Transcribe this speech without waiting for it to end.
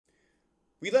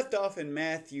We left off in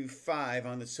Matthew 5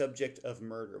 on the subject of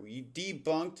murder. We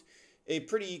debunked a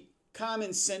pretty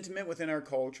common sentiment within our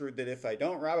culture that if I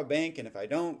don't rob a bank and if I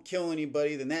don't kill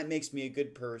anybody, then that makes me a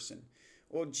good person.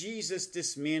 Well, Jesus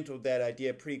dismantled that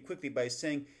idea pretty quickly by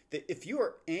saying that if you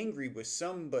are angry with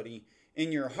somebody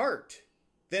in your heart,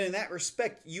 then in that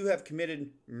respect, you have committed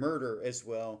murder as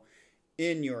well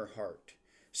in your heart.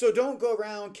 So don't go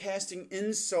around casting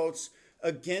insults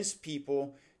against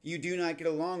people you do not get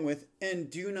along with, and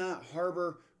do not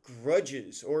harbor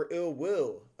grudges or ill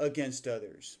will against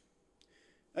others.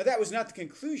 Now, that was not the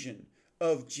conclusion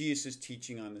of Jesus'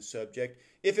 teaching on the subject.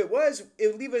 If it was, it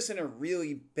would leave us in a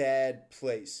really bad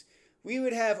place. We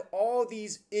would have all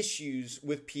these issues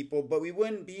with people, but we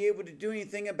wouldn't be able to do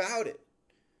anything about it.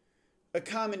 A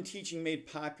common teaching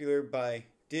made popular by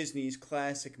Disney's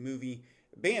classic movie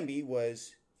Bambi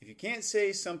was, if you can't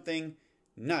say something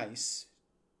nice,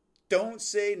 don't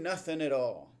say nothing at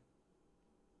all.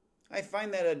 I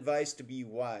find that advice to be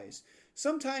wise.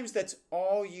 Sometimes that's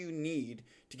all you need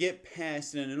to get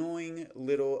past an annoying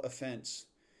little offense.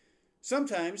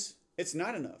 Sometimes it's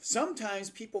not enough. Sometimes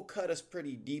people cut us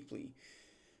pretty deeply.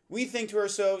 We think to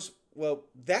ourselves, well,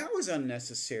 that was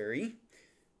unnecessary.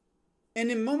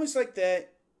 And in moments like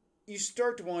that, you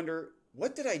start to wonder,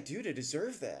 what did I do to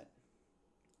deserve that?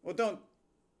 Well, don't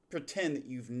pretend that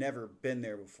you've never been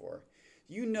there before.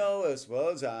 You know as well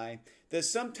as I that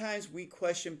sometimes we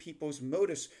question people's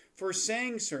motives for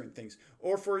saying certain things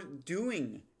or for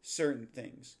doing certain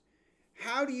things.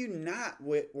 How do you not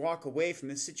walk away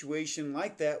from a situation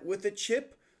like that with a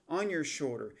chip on your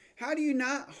shoulder? How do you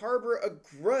not harbor a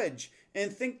grudge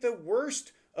and think the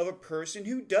worst of a person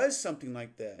who does something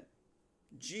like that?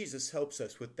 Jesus helps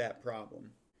us with that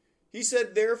problem. He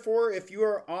said, therefore, if you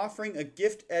are offering a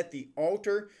gift at the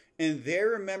altar and there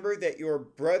remember that your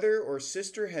brother or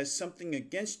sister has something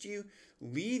against you,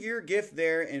 leave your gift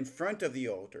there in front of the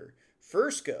altar.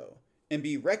 First go and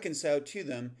be reconciled to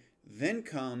them, then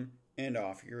come and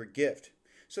offer your gift.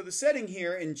 So the setting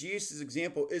here in Jesus'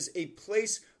 example is a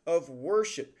place of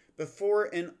worship before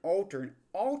an altar. And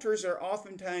altars are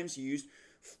oftentimes used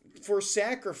for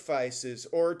sacrifices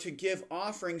or to give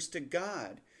offerings to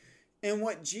God. And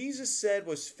what Jesus said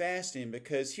was fascinating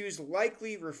because he was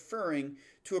likely referring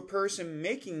to a person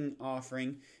making an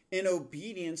offering in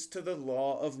obedience to the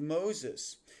law of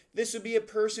Moses. This would be a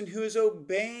person who is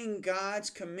obeying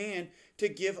God's command to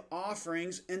give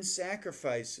offerings and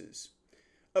sacrifices.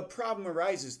 A problem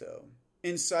arises, though,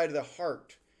 inside of the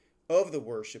heart of the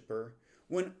worshiper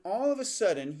when all of a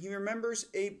sudden he remembers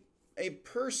a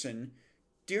person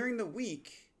during the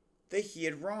week that he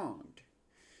had wronged.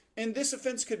 And this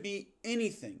offense could be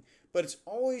anything, but it's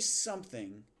always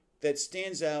something that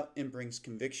stands out and brings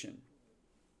conviction.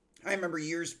 I remember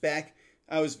years back,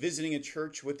 I was visiting a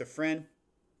church with a friend,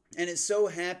 and it so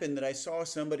happened that I saw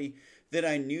somebody that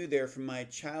I knew there from my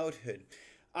childhood.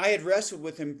 I had wrestled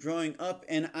with him growing up,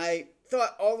 and I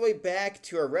thought all the way back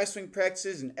to our wrestling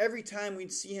practices, and every time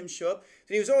we'd see him show up,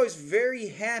 that he was always very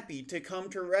happy to come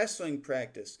to wrestling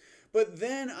practice. But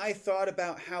then I thought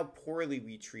about how poorly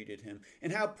we treated him,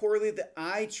 and how poorly that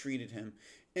I treated him.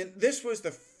 And this was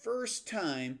the first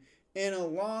time in a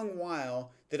long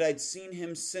while that I'd seen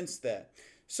him since that.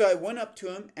 So I went up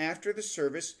to him after the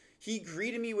service. He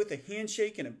greeted me with a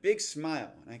handshake and a big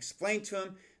smile, and I explained to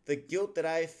him the guilt that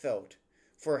I felt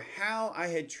for how I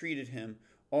had treated him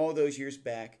all those years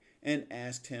back and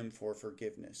asked him for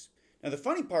forgiveness. Now, the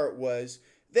funny part was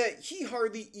that he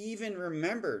hardly even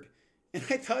remembered. And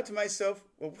I thought to myself,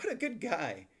 well, what a good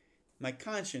guy. My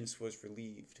conscience was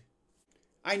relieved.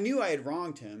 I knew I had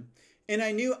wronged him, and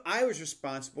I knew I was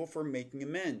responsible for making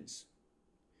amends.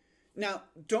 Now,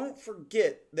 don't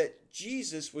forget that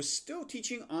Jesus was still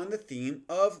teaching on the theme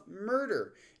of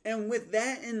murder. And with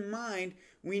that in mind,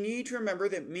 we need to remember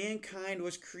that mankind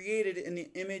was created in the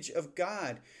image of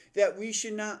God, that we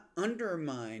should not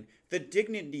undermine the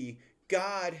dignity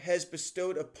God has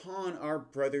bestowed upon our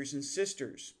brothers and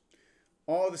sisters.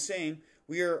 All the same,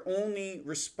 we are only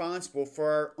responsible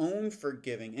for our own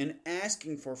forgiving and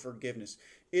asking for forgiveness.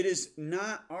 It is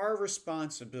not our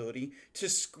responsibility to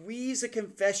squeeze a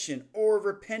confession or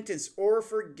repentance or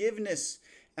forgiveness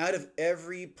out of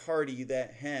every party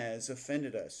that has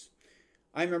offended us.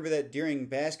 I remember that during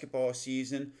basketball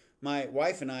season, my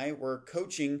wife and I were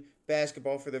coaching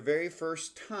basketball for the very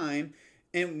first time,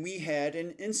 and we had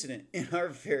an incident in our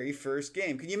very first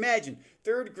game. Can you imagine?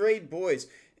 Third grade boys.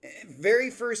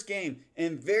 Very first game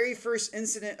and very first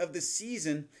incident of the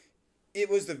season. It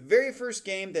was the very first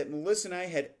game that Melissa and I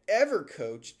had ever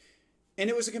coached, and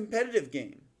it was a competitive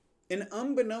game. And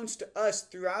unbeknownst to us,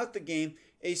 throughout the game,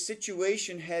 a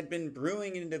situation had been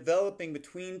brewing and developing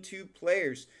between two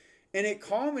players, and it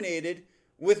culminated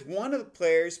with one of the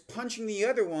players punching the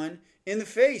other one in the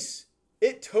face.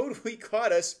 It totally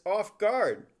caught us off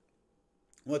guard.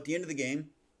 Well, at the end of the game,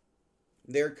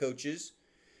 their coaches,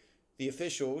 the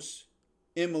officials,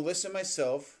 and Melissa and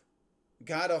myself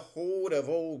got a hold of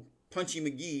old Punchy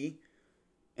McGee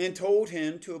and told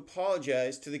him to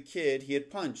apologize to the kid he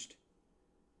had punched.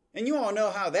 And you all know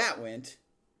how that went.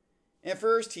 At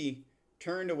first, he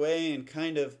turned away and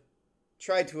kind of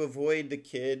tried to avoid the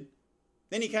kid.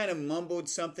 Then he kind of mumbled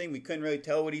something. We couldn't really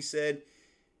tell what he said.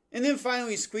 And then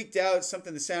finally he squeaked out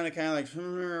something that sounded kind of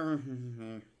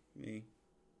like,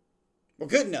 well,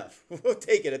 good enough. We'll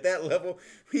take it at that level.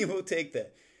 We will take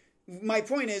that. My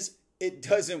point is, it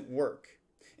doesn't work.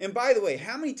 And by the way,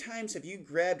 how many times have you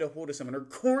grabbed a hold of someone or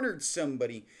cornered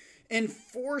somebody and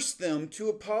forced them to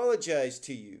apologize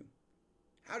to you?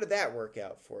 How did that work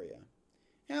out for you?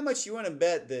 How much you want to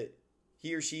bet that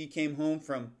he or she came home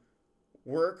from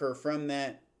work or from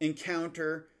that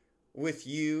encounter with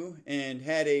you and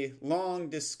had a long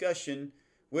discussion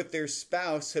with their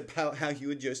spouse about how you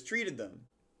had just treated them?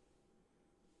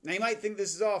 Now, you might think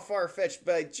this is all far-fetched,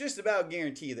 but I just about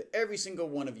guarantee you that every single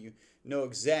one of you know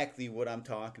exactly what I'm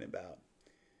talking about.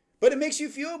 But it makes you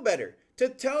feel better to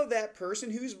tell that person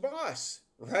who's boss,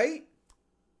 right?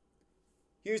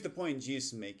 Here's the point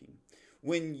Jesus is making.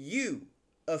 When you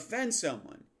offend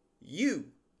someone, you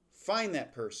find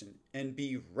that person and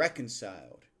be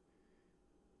reconciled.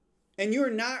 And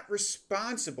you're not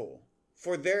responsible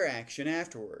for their action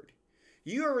afterward.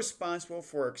 You are responsible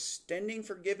for extending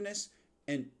forgiveness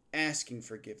and asking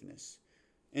forgiveness.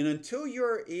 And until you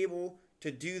are able to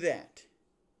do that,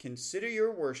 consider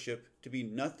your worship to be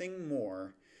nothing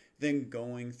more than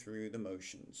going through the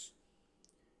motions.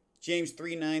 James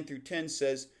 3:9-10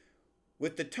 says,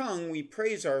 with the tongue we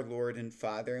praise our Lord and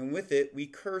Father, and with it we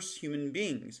curse human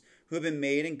beings who have been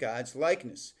made in God's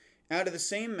likeness. Out of the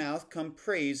same mouth come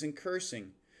praise and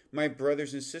cursing. My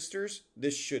brothers and sisters,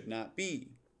 this should not be.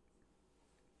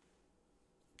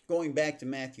 Going back to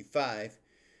Matthew 5,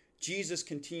 Jesus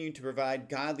continued to provide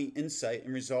godly insight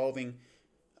in resolving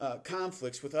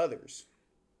conflicts with others.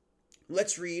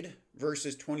 Let's read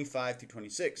verses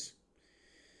 25-26.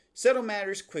 Settle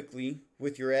matters quickly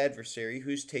with your adversary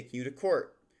who's taking you to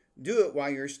court. Do it while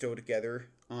you're still together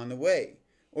on the way.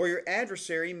 Or your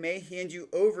adversary may hand you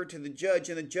over to the judge,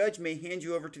 and the judge may hand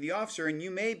you over to the officer, and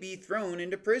you may be thrown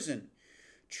into prison.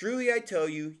 Truly I tell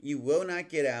you, you will not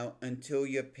get out until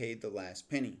you have paid the last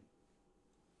penny.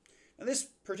 Now, this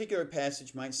particular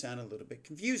passage might sound a little bit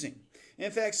confusing.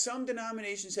 In fact, some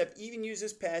denominations have even used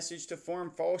this passage to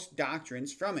form false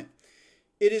doctrines from it.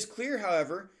 It is clear,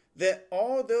 however, that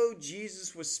although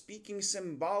Jesus was speaking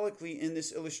symbolically in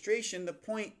this illustration, the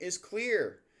point is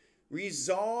clear.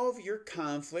 Resolve your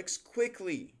conflicts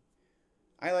quickly.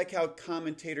 I like how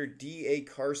commentator D.A.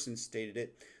 Carson stated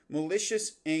it.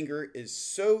 Malicious anger is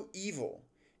so evil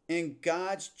and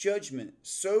God's judgment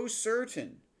so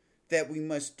certain that we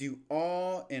must do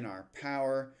all in our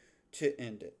power to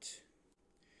end it.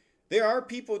 There are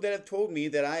people that have told me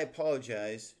that I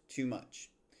apologize too much.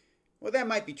 Well, that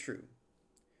might be true,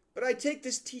 but I take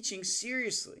this teaching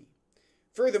seriously.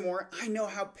 Furthermore, I know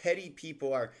how petty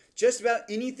people are. Just about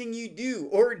anything you do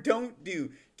or don't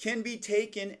do can be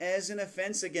taken as an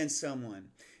offense against someone.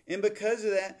 And because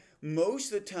of that,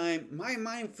 most of the time, my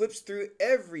mind flips through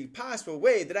every possible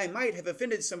way that I might have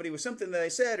offended somebody with something that I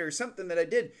said or something that I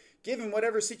did, given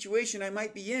whatever situation I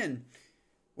might be in.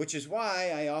 Which is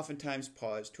why I oftentimes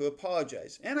pause to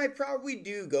apologize. And I probably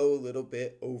do go a little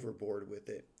bit overboard with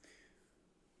it.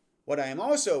 What I am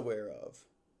also aware of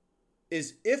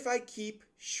is if I keep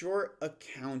short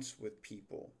accounts with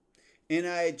people and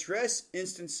I address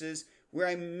instances where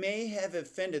I may have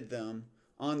offended them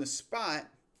on the spot,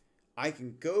 I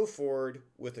can go forward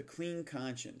with a clean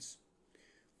conscience.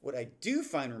 What I do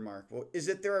find remarkable is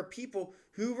that there are people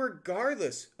who,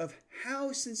 regardless of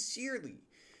how sincerely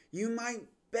you might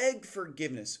beg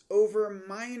forgiveness over a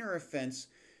minor offense,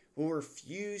 will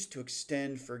refuse to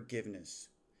extend forgiveness.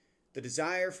 The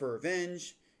desire for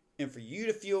revenge and for you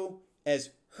to feel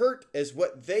as hurt as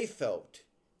what they felt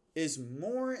is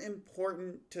more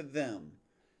important to them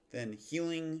than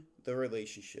healing the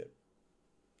relationship.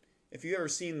 If you've ever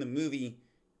seen the movie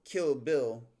Kill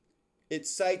Bill, it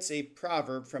cites a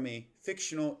proverb from a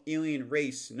fictional alien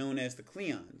race known as the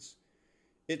Klingons.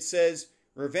 It says,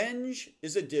 "Revenge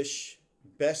is a dish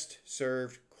best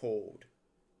served cold."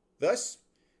 Thus,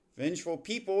 vengeful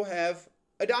people have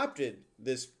adopted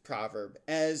this proverb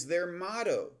as their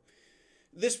motto.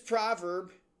 This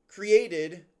proverb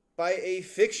created by a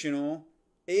fictional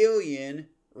alien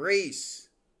race.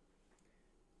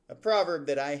 A proverb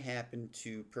that I happen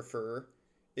to prefer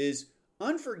is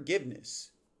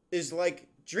unforgiveness is like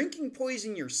drinking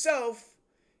poison yourself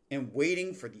and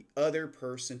waiting for the other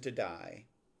person to die.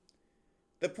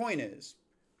 The point is,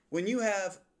 when you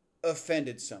have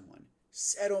offended someone,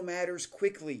 settle matters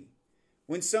quickly.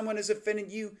 When someone has offended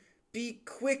you, be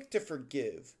quick to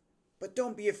forgive, but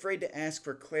don't be afraid to ask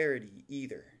for clarity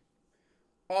either.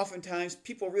 Oftentimes,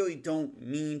 people really don't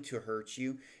mean to hurt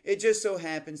you. It just so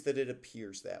happens that it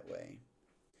appears that way.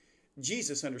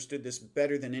 Jesus understood this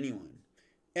better than anyone.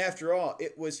 After all,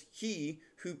 it was he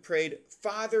who prayed,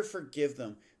 "Father, forgive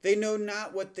them. They know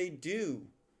not what they do,"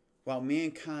 while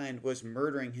mankind was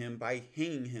murdering him by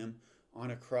hanging him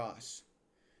on a cross.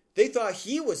 They thought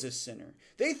he was a sinner.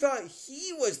 They thought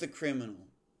he was the criminal.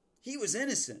 He was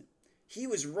innocent. He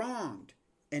was wronged,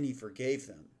 and he forgave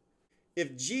them.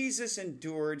 If Jesus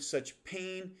endured such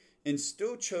pain and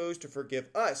still chose to forgive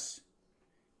us,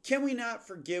 can we not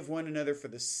forgive one another for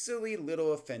the silly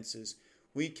little offenses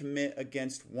we commit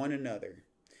against one another?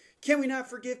 Can we not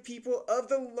forgive people of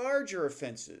the larger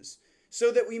offenses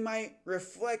so that we might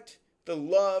reflect the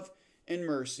love and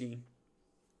mercy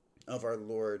of our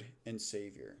Lord and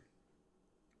Savior?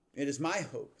 It is my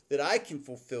hope that I can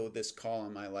fulfill this call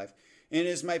in my life, and it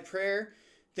is my prayer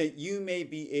that you may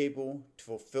be able to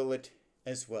fulfill it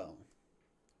as well.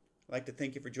 I'd like to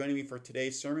thank you for joining me for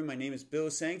today's sermon. My name is Bill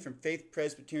Sang from Faith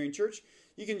Presbyterian Church.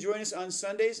 You can join us on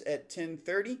Sundays at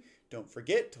 10:30. Don't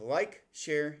forget to like,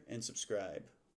 share, and subscribe.